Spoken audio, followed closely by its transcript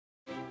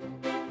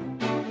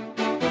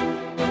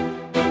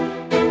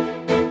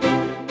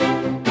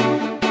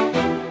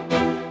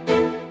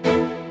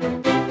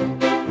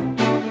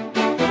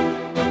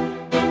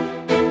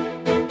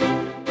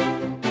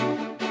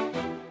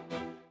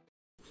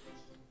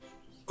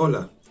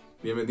Hola,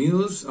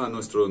 bienvenidos a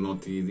nuestro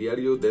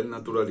notidiario del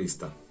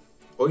naturalista.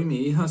 Hoy mi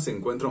hija se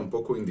encuentra un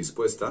poco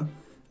indispuesta,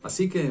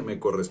 así que me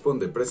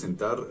corresponde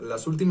presentar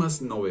las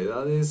últimas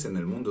novedades en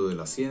el mundo de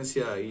la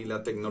ciencia y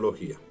la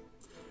tecnología.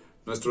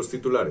 Nuestros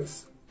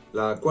titulares.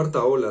 La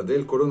cuarta ola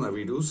del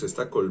coronavirus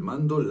está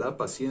colmando la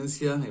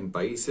paciencia en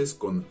países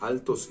con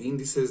altos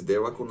índices de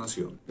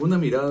vacunación. Una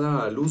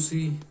mirada a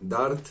Lucy,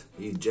 DART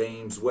y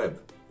James Webb,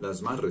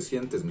 las más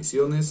recientes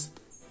misiones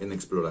en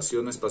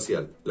exploración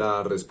espacial.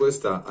 La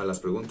respuesta a las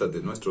preguntas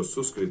de nuestros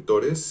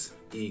suscriptores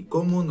y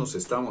cómo nos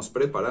estamos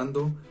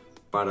preparando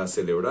para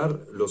celebrar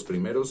los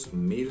primeros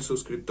 1000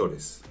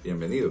 suscriptores.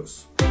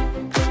 Bienvenidos.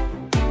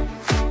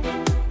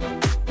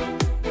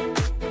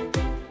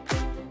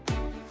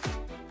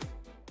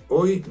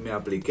 Hoy me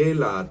apliqué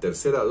la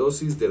tercera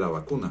dosis de la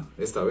vacuna,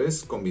 esta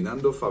vez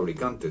combinando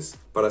fabricantes,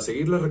 para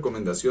seguir las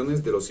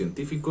recomendaciones de los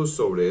científicos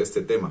sobre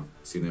este tema.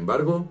 Sin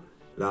embargo,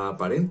 la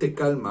aparente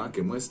calma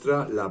que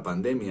muestra la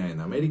pandemia en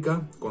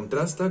América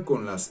contrasta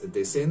con las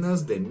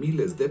decenas de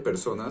miles de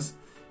personas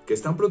que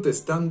están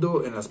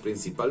protestando en las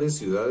principales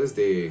ciudades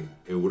de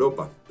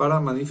Europa para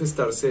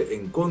manifestarse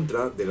en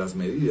contra de las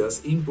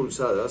medidas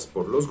impulsadas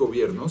por los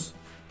gobiernos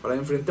para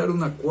enfrentar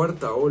una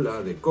cuarta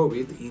ola de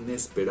COVID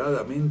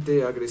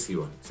inesperadamente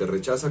agresiva. Se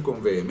rechaza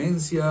con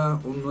vehemencia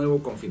un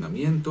nuevo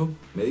confinamiento,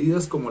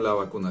 medidas como la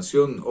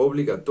vacunación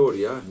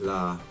obligatoria,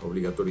 la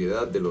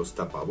obligatoriedad de los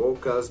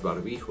tapabocas,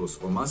 barbijos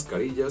o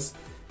mascarillas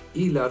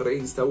y la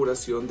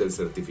reinstauración del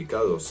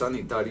certificado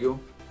sanitario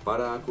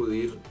para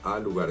acudir a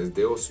lugares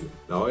de ocio.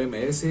 La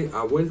OMS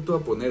ha vuelto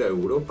a poner a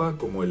Europa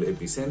como el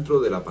epicentro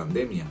de la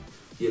pandemia,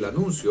 y el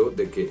anuncio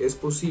de que es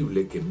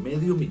posible que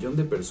 500.000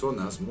 de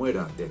personas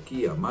muera de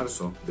aquí a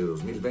marzo de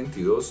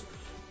 2022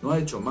 no ha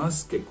hecho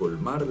más que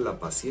colmar la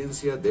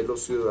paciencia de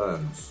los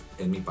ciudadanos.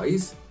 En mi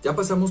país ya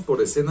pasamos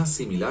por escenas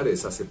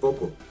similares hace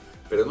poco,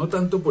 pero no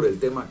tanto por el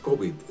tema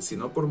COVID,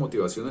 sino por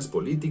motivaciones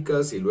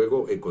políticas y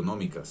luego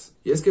económicas.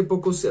 Y es que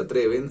pocos se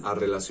atreven a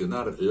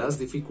relacionar las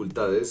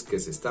dificultades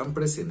que se están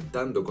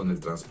presentando con el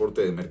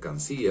transporte de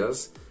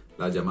mercancías,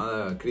 la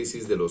llamada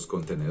crisis de los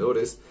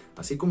contenedores,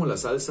 así como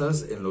las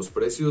alzas en los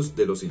precios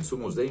de los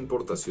insumos de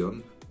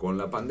importación con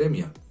la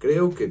pandemia.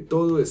 Creo que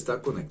todo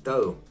está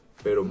conectado,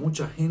 pero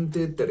mucha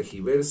gente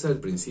tergiversa el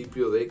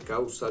principio de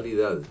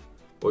causalidad.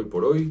 Hoy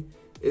por hoy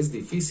es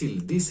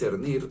difícil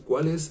discernir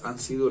cuáles han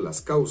sido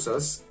las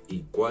causas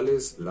y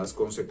cuáles las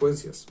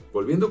consecuencias.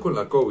 Volviendo con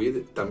la COVID,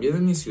 también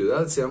en mi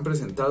ciudad se han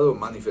presentado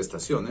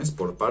manifestaciones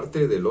por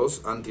parte de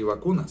los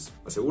antivacunas.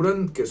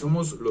 Aseguran que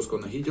somos los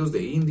conejillos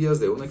de indias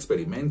de un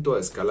experimento a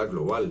escala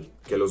global,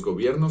 que los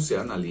gobiernos se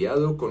han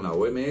aliado con la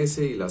OMS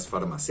y las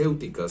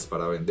farmacéuticas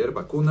para vender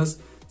vacunas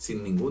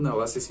sin ninguna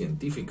base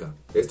científica.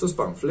 Estos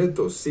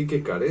panfletos sí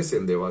que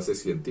carecen de base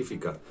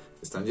científica,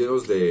 están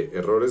llenos de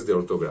errores de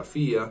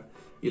ortografía,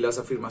 y las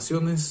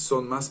afirmaciones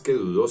son más que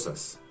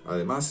dudosas.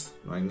 Además,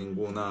 no hay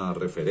ninguna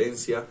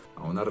referencia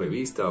a una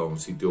revista o un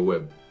sitio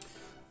web.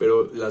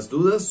 Pero las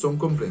dudas son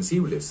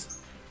comprensibles.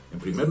 En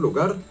primer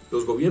lugar,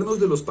 los gobiernos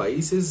de los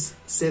países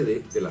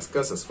sede de las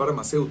casas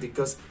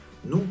farmacéuticas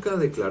nunca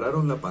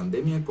declararon la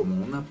pandemia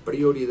como una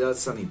prioridad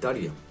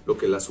sanitaria, lo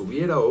que las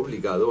hubiera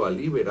obligado a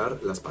liberar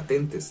las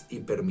patentes y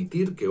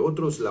permitir que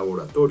otros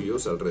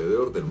laboratorios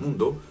alrededor del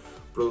mundo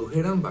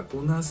produjeran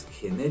vacunas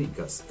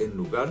genéricas en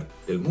lugar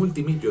del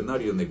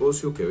multimillonario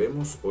negocio que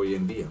vemos hoy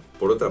en día.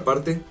 Por otra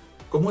parte,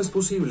 ¿cómo es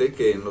posible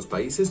que en los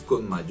países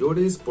con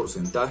mayores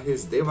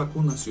porcentajes de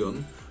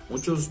vacunación,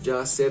 muchos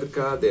ya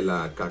cerca de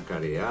la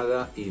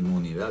cacareada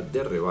inmunidad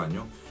de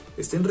rebaño,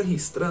 estén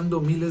registrando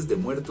miles de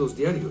muertos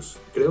diarios?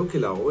 Creo que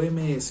la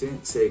OMS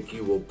se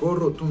equivocó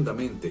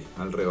rotundamente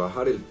al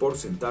rebajar el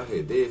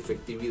porcentaje de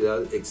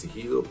efectividad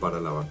exigido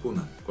para la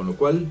vacuna, con lo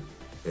cual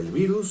el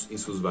virus y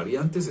sus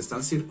variantes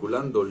están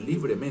circulando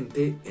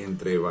libremente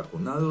entre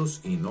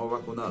vacunados y no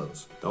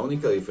vacunados. La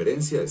única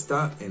diferencia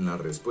está en la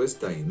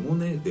respuesta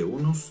inmune de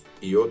unos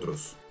y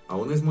otros.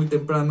 Aún es muy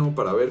temprano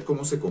para ver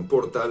cómo se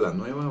comporta la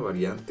nueva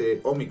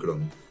variante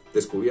Omicron,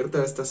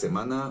 descubierta esta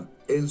semana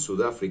en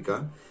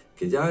Sudáfrica,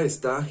 que ya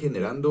está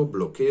generando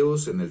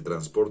bloqueos en el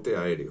transporte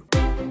aéreo.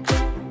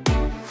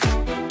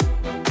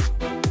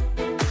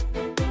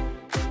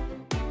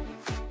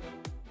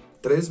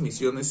 Tres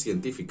misiones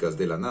científicas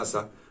de la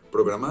NASA,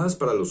 programadas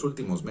para los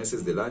últimos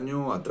meses del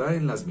año,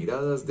 atraen las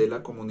miradas de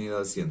la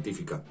comunidad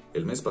científica.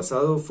 El mes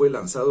pasado fue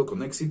lanzado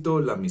con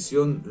éxito la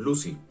misión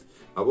Lucy,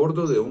 a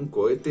bordo de un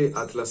cohete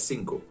Atlas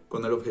 5,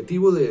 con el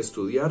objetivo de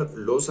estudiar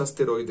los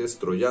asteroides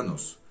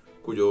troyanos,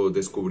 cuyo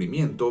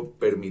descubrimiento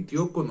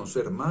permitió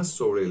conocer más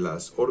sobre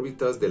las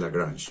órbitas de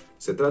Lagrange.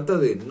 Se trata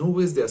de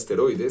nubes de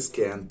asteroides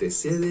que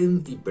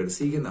anteceden y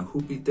persiguen a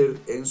Júpiter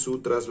en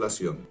su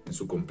traslación. En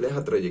su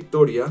compleja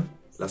trayectoria,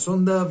 la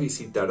sonda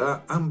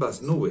visitará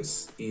ambas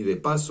nubes y, de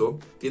paso,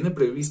 tiene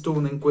previsto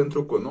un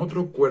encuentro con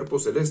otro cuerpo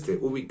celeste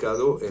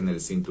ubicado en el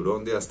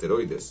cinturón de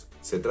asteroides.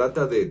 Se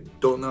trata de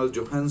Donald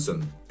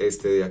Johanson,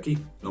 este de aquí,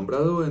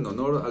 nombrado en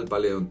honor al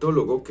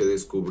paleontólogo que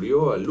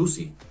descubrió a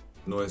Lucy,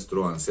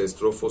 nuestro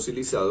ancestro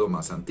fosilizado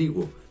más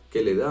antiguo,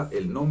 que le da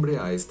el nombre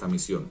a esta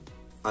misión.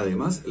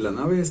 Además, la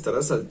nave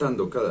estará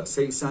saltando cada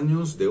 6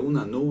 años de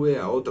una nube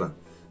a otra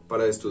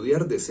para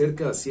estudiar de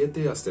cerca a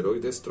 7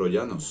 asteroides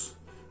troyanos.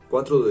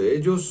 4 de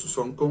ellos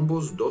son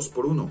combos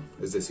 2x1,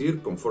 es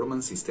decir,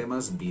 conforman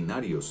sistemas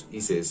binarios,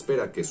 y se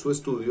espera que su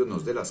estudio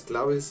nos dé las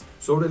claves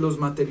sobre los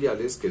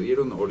materiales que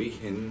dieron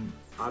origen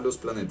a los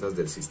planetas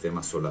del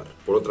sistema solar.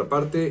 Por otra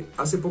parte,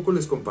 hace poco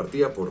les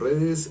compartía por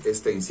redes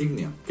esta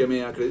insignia, que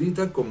me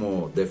acredita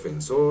como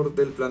defensor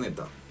del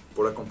planeta,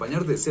 por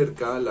acompañar de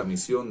cerca la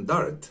misión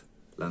DART,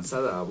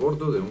 lanzada a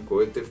bordo de un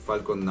cohete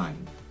Falcon 9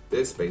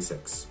 de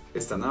SpaceX.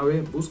 Esta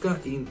nave busca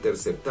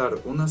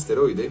interceptar un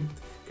asteroide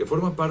que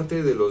forma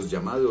parte de los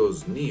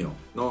llamados NEO.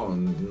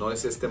 No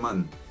es este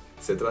man.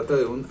 Se trata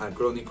de un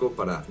acrónico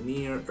para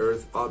Near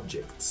Earth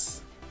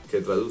Objects,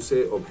 que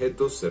traduce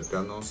objetos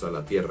cercanos a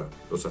la Tierra.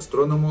 Los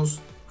astrónomos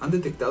han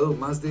detectado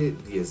más de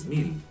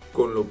 10.000,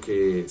 con lo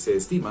que se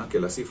estima que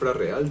la cifra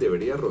real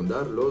debería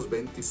rondar los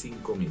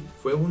 25.000.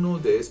 Fue uno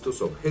de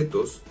estos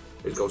objetos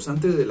el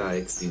causante de la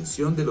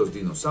extinción de los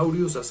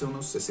dinosaurios hace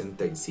unos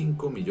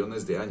 65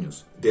 millones de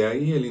años. De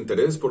ahí el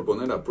interés por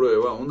poner a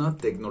prueba una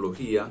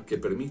tecnología que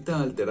permita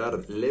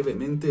alterar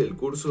levemente el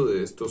curso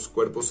de estos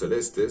cuerpos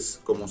celestes,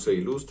 como se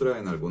ilustra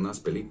en algunas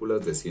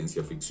películas de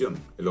ciencia ficción.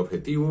 El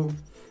objetivo: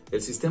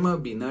 el sistema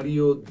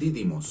binario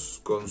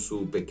Didymos, con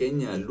su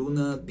pequeña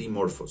luna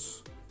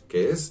Dimorphos,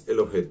 que es el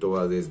objeto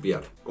a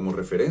desviar. Como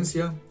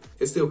referencia,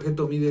 este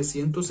objeto mide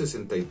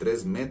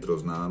 163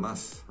 metros nada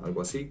más,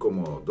 algo así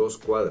como 2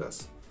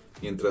 cuadras,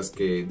 mientras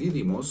que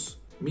Didymos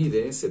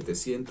mide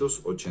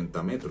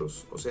 780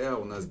 metros, o sea,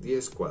 unas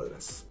 10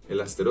 cuadras.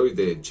 El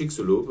asteroide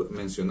Chicxulub,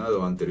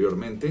 mencionado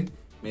anteriormente,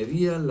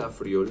 medía la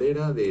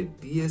friolera de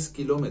 10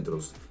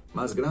 kilómetros,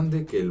 más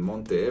grande que el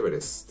monte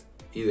Everest,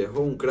 y dejó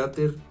un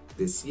cráter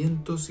de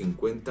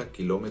 150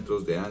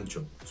 kilómetros de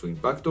ancho. Su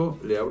impacto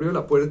le abrió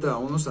la puerta a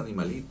unos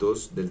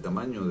animalitos del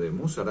tamaño de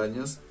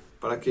musarañas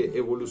para que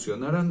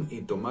evolucionaran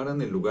y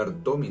tomaran el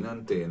lugar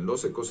dominante en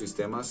los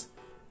ecosistemas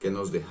que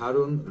nos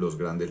dejaron los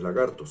grandes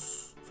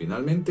lagartos.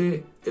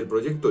 Finalmente, el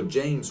proyecto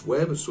James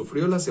Webb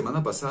sufrió la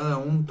semana pasada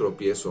un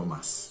tropiezo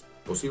más.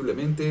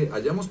 Posiblemente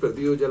hayamos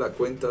perdido ya la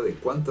cuenta de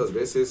cuántas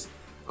veces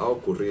ha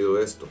ocurrido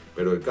esto,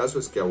 pero el caso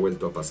es que ha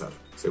vuelto a pasar.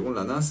 Según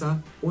la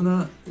NASA,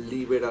 una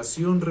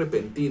liberación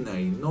repentina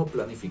y no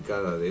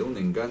planificada de un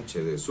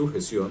enganche de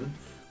sujeción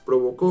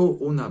provocó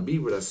una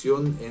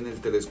vibración en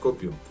el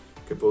telescopio,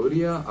 que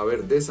podría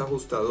haber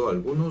desajustado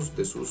algunos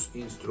de sus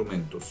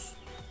instrumentos,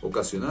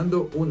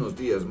 ocasionando unos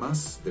días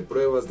más de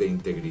pruebas de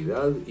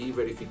integridad y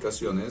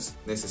verificaciones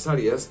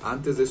necesarias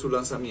antes de su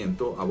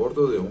lanzamiento a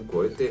bordo de un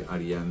cohete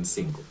Ariane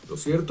 5. Lo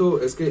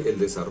cierto es que el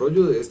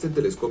desarrollo de este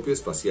telescopio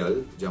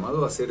espacial,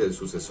 llamado a ser el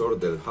sucesor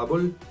del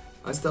Hubble,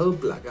 ha estado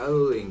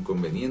plagado de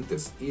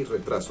inconvenientes y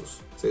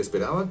retrasos. Se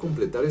esperaba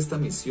completar esta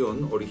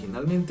misión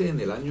originalmente en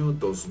el año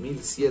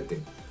 2007,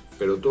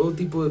 pero todo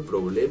tipo de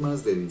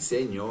problemas de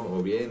diseño,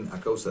 o bien a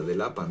causa de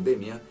la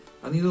pandemia,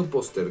 han ido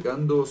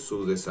postergando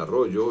su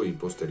desarrollo y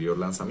posterior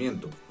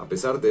lanzamiento. A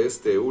pesar de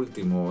este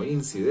último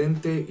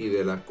incidente y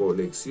de la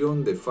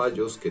colección de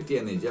fallos que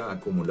tiene ya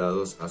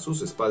acumulados a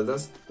sus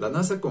espaldas, la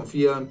NASA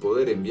confía en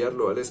poder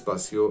enviarlo al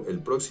espacio el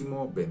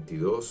próximo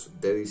 22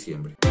 de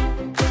diciembre.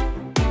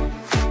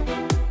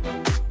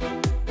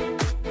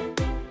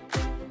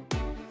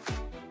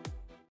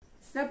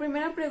 La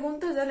primera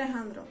pregunta es de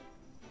Alejandro.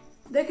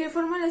 ¿De qué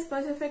forma el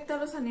espacio afecta a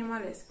los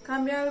animales?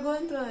 ¿Cambia algo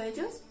dentro de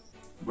ellos?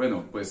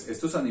 Bueno, pues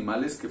estos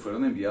animales que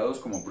fueron enviados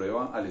como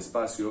prueba al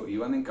espacio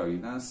iban en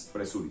cabinas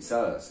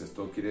presurizadas.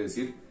 Esto quiere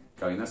decir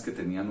cabinas que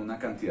tenían una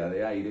cantidad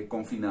de aire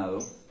confinado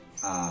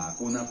a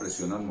una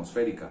presión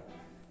atmosférica.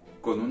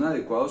 Con un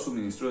adecuado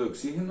suministro de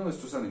oxígeno,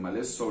 estos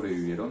animales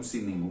sobrevivieron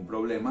sin ningún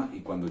problema, y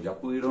cuando ya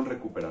pudieron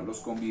recuperarlos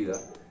con vida,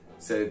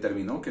 se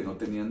determinó que no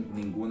tenían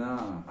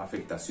ninguna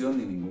afectación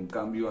ni ningún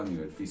cambio a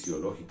nivel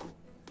fisiológico.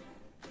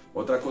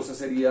 Otra cosa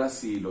sería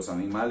si los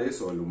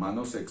animales o el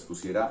humano se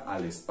expusiera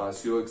al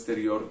espacio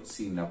exterior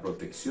sin la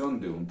protección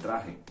de un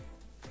traje.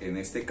 En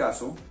este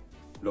caso,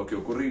 lo que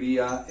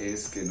ocurriría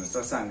es que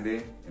nuestra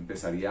sangre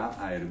empezaría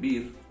a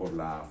hervir por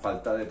la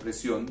falta de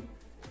presión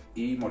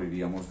y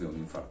moriríamos de un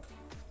infarto.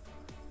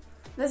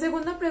 La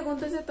segunda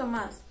pregunta es de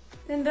Tomás.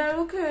 ¿Tendrá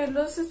algo que ver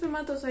los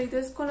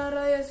espermatozoides con la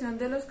radiación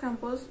de los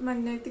campos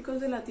magnéticos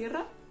de la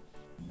Tierra?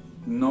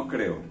 No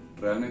creo.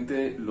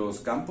 Realmente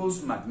los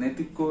campos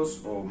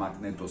magnéticos o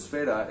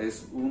magnetosfera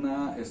es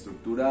una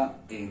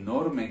estructura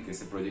enorme que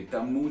se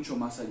proyecta mucho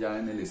más allá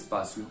en el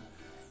espacio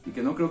y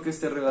que no creo que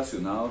esté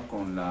relacionado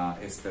con la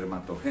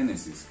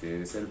espermatogénesis,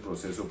 que es el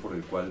proceso por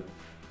el cual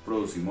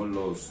producimos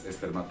los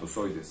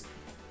espermatozoides.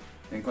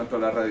 En cuanto a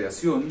la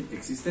radiación,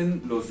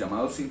 existen los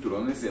llamados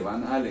cinturones de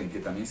Van Allen, que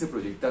también se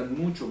proyectan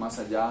mucho más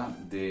allá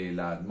de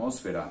la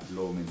atmósfera.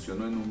 Lo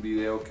menciono en un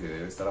video que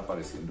debe estar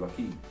apareciendo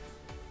aquí.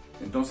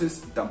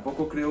 Entonces,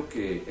 tampoco creo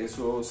que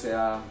eso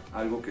sea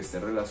algo que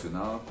esté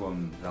relacionado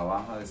con la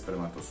baja de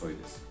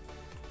espermatozoides.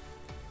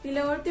 Y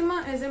la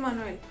última es de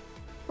Manuel.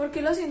 ¿Por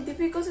qué los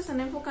científicos se están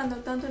enfocando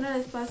tanto en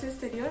el espacio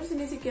exterior si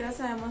ni siquiera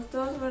sabemos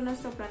todo sobre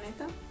nuestro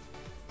planeta?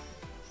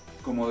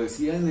 Como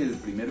decía en el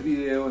primer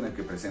video en el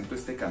que presento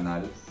este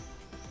canal,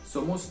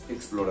 somos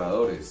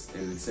exploradores.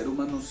 El ser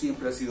humano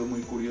siempre ha sido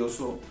muy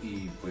curioso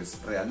y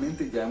pues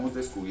realmente ya hemos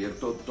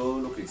descubierto todo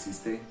lo que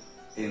existe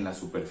en la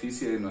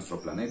superficie de nuestro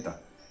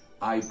planeta.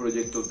 Hay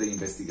proyectos de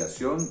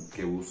investigación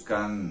que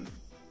buscan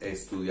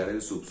estudiar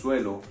el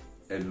subsuelo,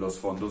 los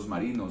fondos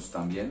marinos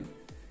también,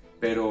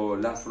 pero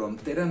la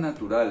frontera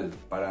natural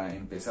para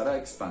empezar a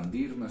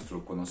expandir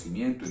nuestro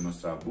conocimiento y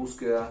nuestra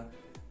búsqueda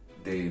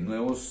de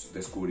nuevos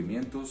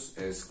descubrimientos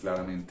es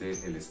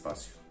claramente el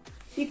espacio.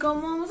 ¿Y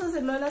cómo vamos a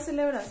hacer lo de la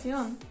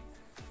celebración?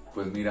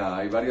 Pues mira,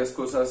 hay varias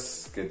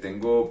cosas que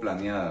tengo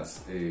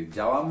planeadas.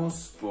 Ya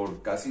vamos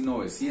por casi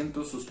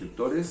 900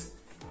 suscriptores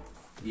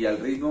y al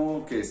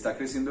ritmo que está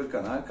creciendo el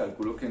canal,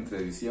 calculo que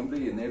entre diciembre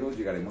y enero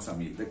llegaremos a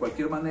 1000. De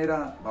cualquier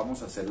manera,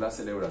 vamos a hacer la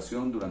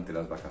celebración durante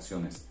las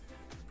vacaciones.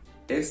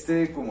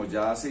 Como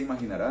ya se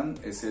imaginarán,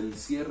 es el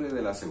cierre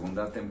de la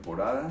segunda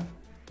temporada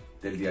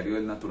del Diario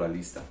del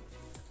Naturalista.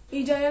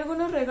 ¿Y ya hay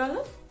algunos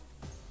regalos?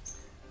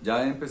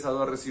 Ya he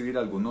empezado a recibir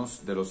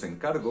algunos de los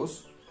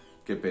encargos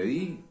que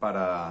pedí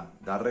para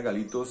dar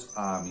regalitos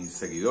a mis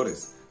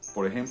seguidores.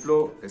 Por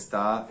ejemplo,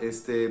 está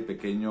este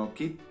pequeño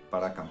kit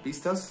para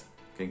campistas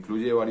que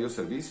incluye varios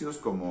servicios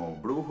como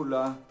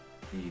brújula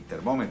y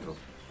termómetro.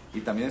 Y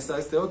también está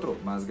este otro,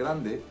 más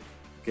grande,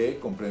 que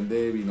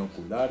comprende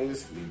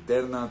binoculares,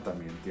 linterna,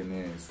 también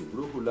tiene su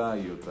brújula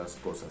y otras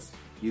cosas.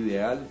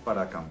 Ideal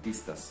para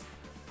campistas.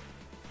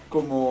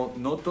 Como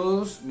no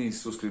todos mis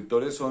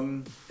suscriptores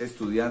son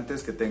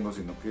estudiantes que tengo,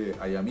 sino que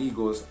hay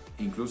amigos,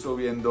 incluso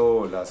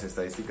viendo las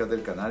estadísticas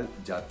del canal,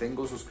 ya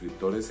tengo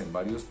suscriptores en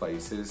varios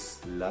países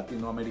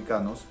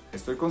latinoamericanos.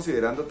 Estoy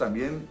considerando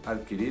también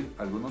adquirir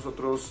algunos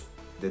otros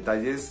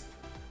detalles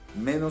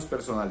menos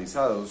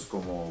personalizados,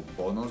 como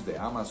bonos de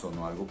Amazon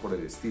o algo por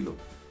el estilo.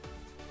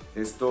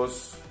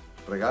 Estos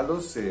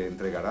regalos se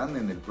entregarán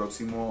en el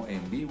próximo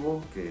en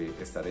vivo que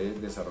estaré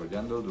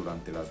desarrollando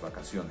durante las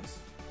vacaciones.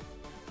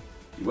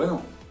 Y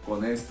bueno,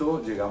 con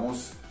esto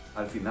llegamos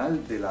al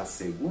final de la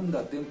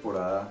segunda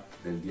temporada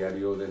del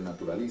Diario del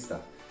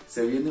Naturalista.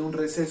 Se viene un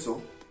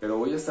receso, pero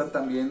voy a estar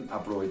también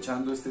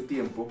aprovechando este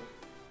tiempo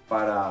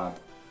para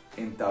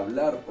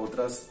entablar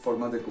otras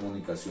formas de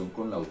comunicación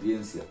con la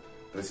audiencia.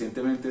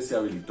 Recientemente se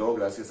habilitó,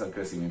 gracias al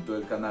crecimiento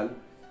del canal,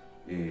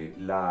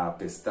 la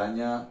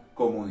pestaña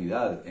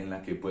Comunidad, en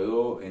la que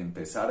puedo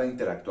empezar a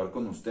interactuar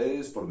con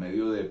ustedes por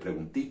medio de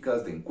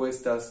preguntitas, de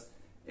encuestas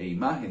e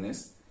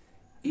imágenes.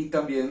 Y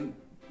también,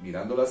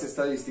 mirando las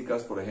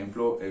estadísticas, por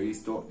ejemplo, he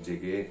visto,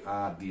 llegué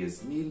a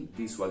 10.000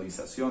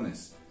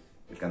 visualizaciones.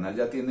 El canal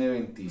ya tiene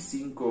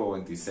 25 o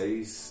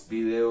 26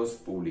 videos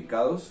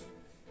publicados,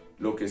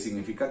 lo que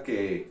significa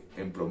que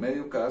en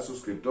promedio cada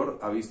suscriptor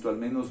ha visto al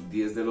menos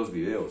 10 de los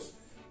videos.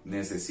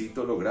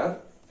 Necesito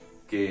lograr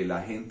que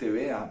la gente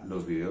vea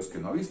los videos que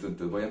no ha visto,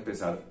 entonces voy a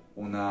empezar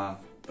una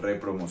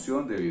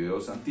repromoción de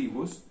videos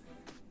antiguos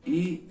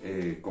y,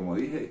 como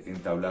dije,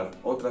 entablar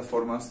otras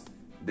formas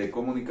de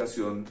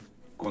comunicación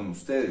con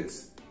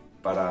ustedes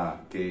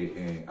para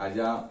que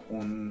haya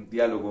un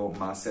diálogo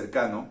más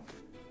cercano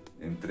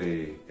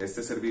entre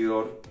este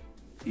servidor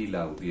y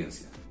la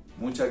audiencia.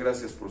 Muchas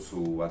gracias por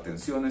su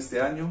atención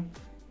este año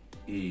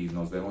y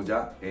nos vemos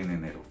ya en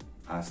enero.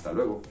 Hasta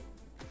luego.